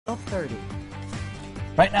12:30.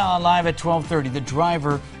 Right now on Live at 12:30, the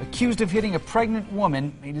driver accused of hitting a pregnant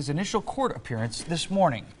woman made his initial court appearance this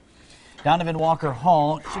morning. Donovan Walker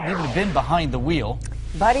Hall shouldn't even have been behind the wheel.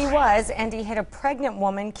 But he was, and he hit a pregnant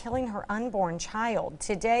woman, killing her unborn child.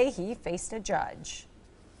 Today, he faced a judge.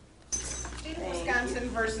 State of Wisconsin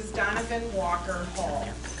versus Donovan Walker Hall.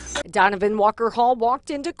 Donovan Walker Hall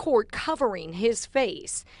walked into court covering his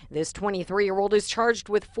face. This 23-year-old is charged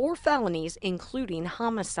with 4 felonies, including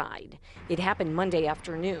homicide. It happened Monday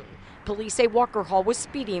afternoon. Police say Walker Hall was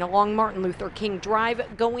speeding along Martin Luther King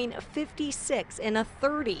Drive, going 56 in a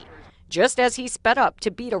 30. Just as he sped up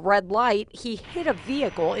to beat a red light, he hit a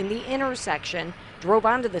vehicle in the intersection, drove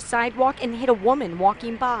onto the sidewalk, and hit a woman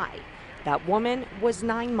walking by. That woman was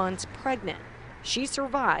 9 months pregnant. She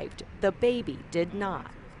survived. The baby did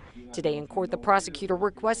not. Today in court, the prosecutor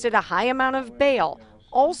requested a high amount of bail,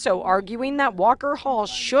 also arguing that Walker Hall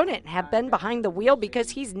shouldn't have been behind the wheel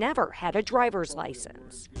because he's never had a driver's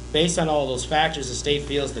license. Based on all those factors, the state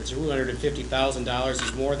feels that $250,000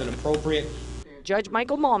 is more than appropriate. Judge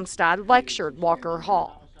Michael Malmstad lectured Walker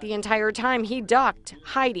Hall. The entire time he ducked,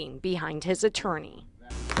 hiding behind his attorney.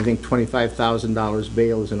 I think $25,000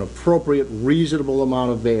 bail is an appropriate, reasonable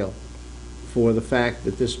amount of bail for the fact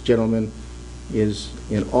that this gentleman is,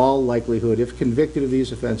 in all likelihood, if convicted of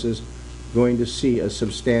these offenses, going to see a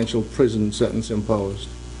substantial prison sentence imposed.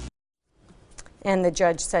 And the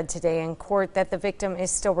judge said today in court that the victim is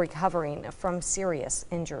still recovering from serious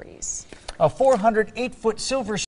injuries. A 408-foot silver